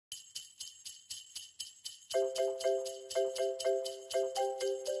Don't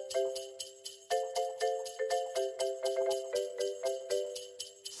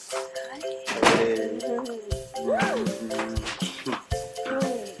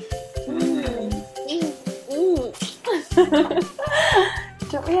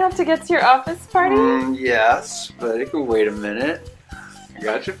we have to get to your office party? Yes, but it can wait a minute. I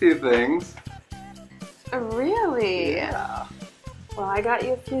got you a few things. Really? Yeah. Well, I got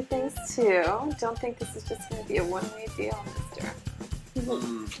you a few things too. Don't think this is just going to be a one-way deal, mister.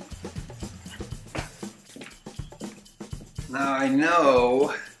 Now I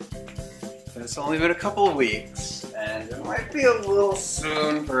know that it's only been a couple of weeks, and it might be a little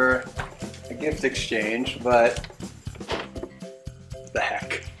soon for a gift exchange, but the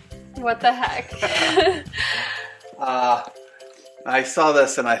heck. What the heck? I saw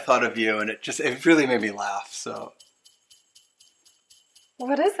this and I thought of you, and it really made me laugh, so.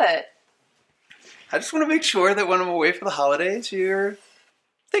 What is it? I just want to make sure that when I'm away for the holidays, you're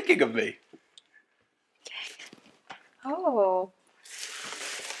thinking of me. Oh.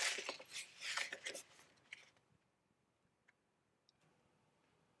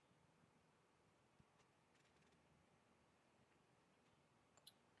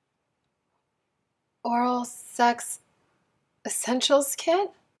 Oral sex essentials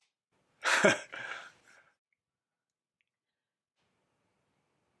kit?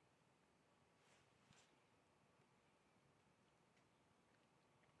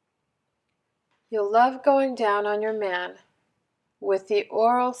 You'll love going down on your man with the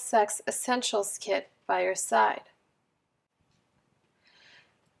Oral Sex Essentials Kit by your side.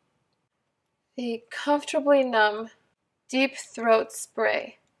 The comfortably numb deep throat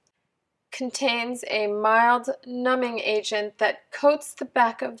spray contains a mild numbing agent that coats the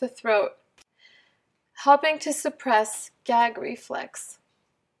back of the throat, helping to suppress gag reflex.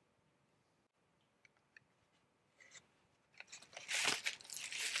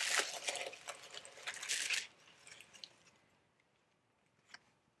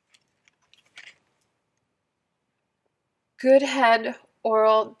 Good Head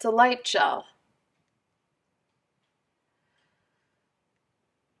Oral Delight Gel.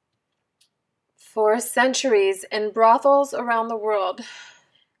 For centuries in brothels around the world,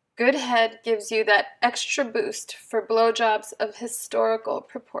 Good Head gives you that extra boost for blowjobs of historical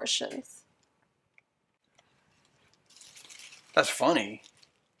proportions. That's funny.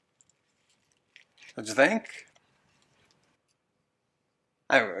 What'd you think?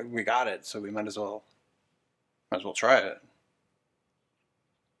 We got it, so we might as well try it.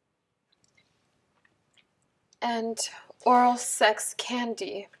 And oral sex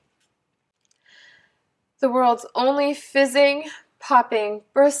candy. The world's only fizzing, popping,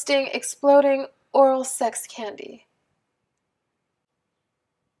 bursting, exploding oral sex candy.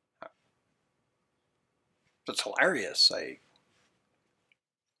 That's hilarious.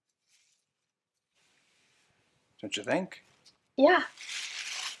 Don't you think? Yeah.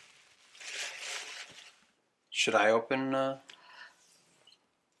 Should I open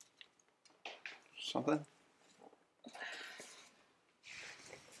something?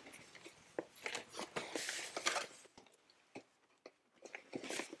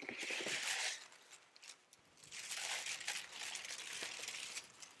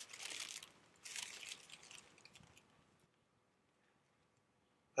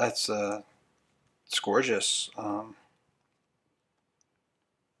 That's it's gorgeous.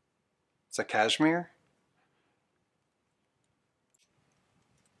 It's a cashmere.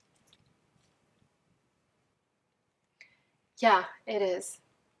 Yeah, it is.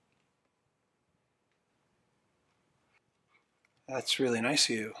 That's really nice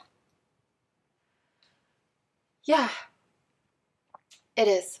of you. Yeah, it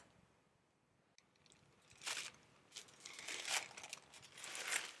is.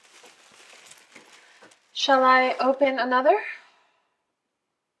 Shall I open another?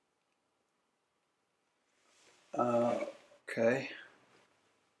 Okay.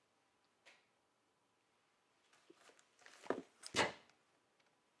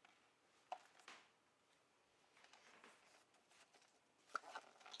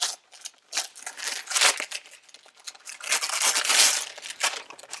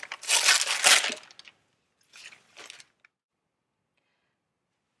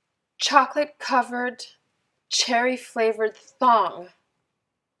 Chocolate-covered, cherry-flavored thong.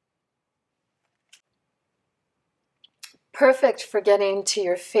 Perfect for getting to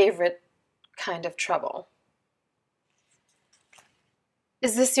your favorite kind of trouble.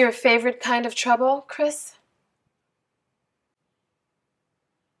 Is this your favorite kind of trouble, Chris?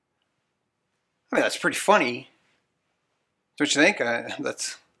 I mean, that's pretty funny. Don't you think?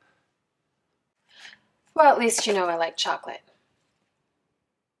 That's... Well, at least you know I like chocolate.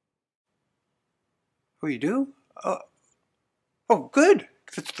 Oh, you do? Oh, good.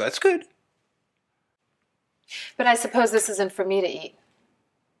 That's good. But I suppose this isn't for me to eat.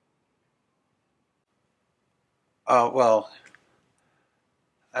 Well,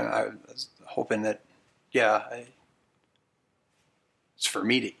 I was hoping that, yeah, it's for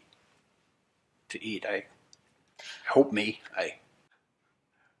me to eat. I hope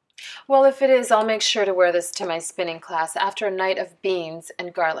Well, if it is, I'll make sure to wear this to my spinning class after a night of beans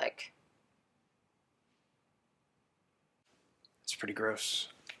and garlic. It's pretty gross.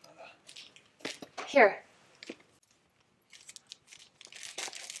 Here.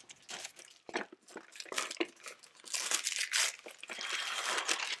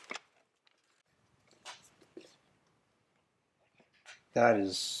 That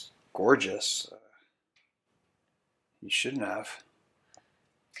is gorgeous. You shouldn't have.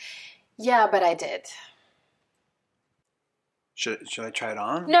 Yeah, but I did. Should I try it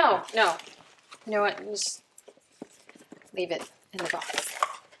on? No. You know what? Just leave it in the box.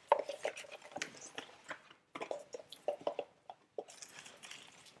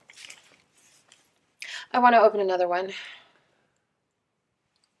 I want to open another one.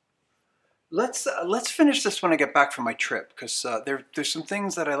 Let's finish this when I get back from my trip, because there's some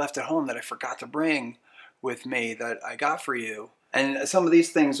things that I left at home that I forgot to bring with me that I got for you, and some of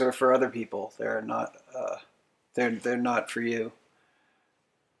these things are for other people. They're not they're not for you.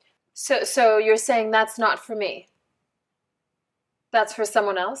 So you're saying that's not for me? That's for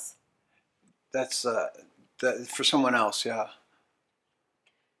someone else? That's for someone else, yeah.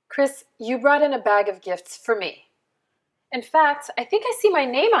 Chris, you brought in a bag of gifts for me. In fact, I think I see my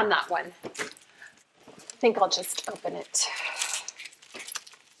name on that one. I think I'll just open it.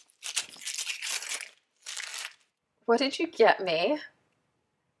 What did you get me?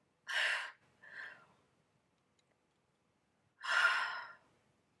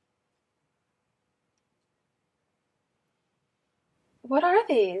 What are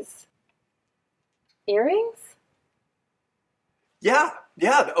these? Earrings? Yeah.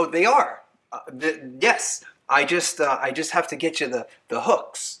 Oh, they are. Yes. I just have to get you the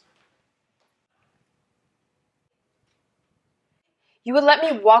hooks. You would let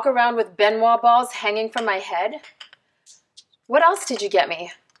me walk around with Benoit balls hanging from my head? What else did you get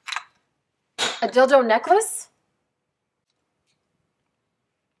me? A dildo necklace?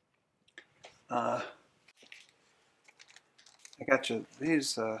 I got you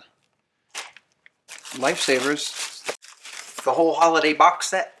these lifesavers, the whole holiday box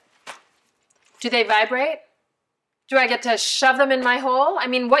set. Do they vibrate? Do I get to shove them in my hole? I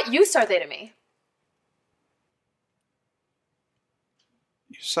mean, what use are they to me?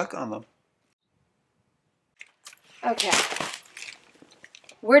 You suck on them. Okay.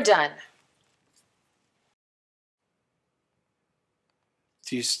 We're done.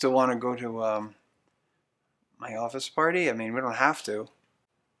 Do you still want to go to my office party? I mean, we don't have to.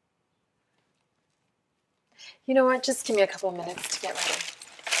 You know what? Just give me a couple of minutes to get ready.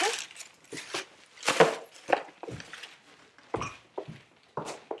 Okay?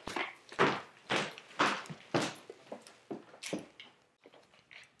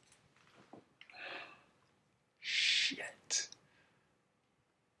 Shit.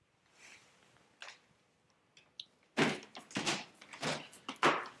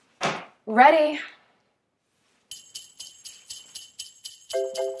 Ready.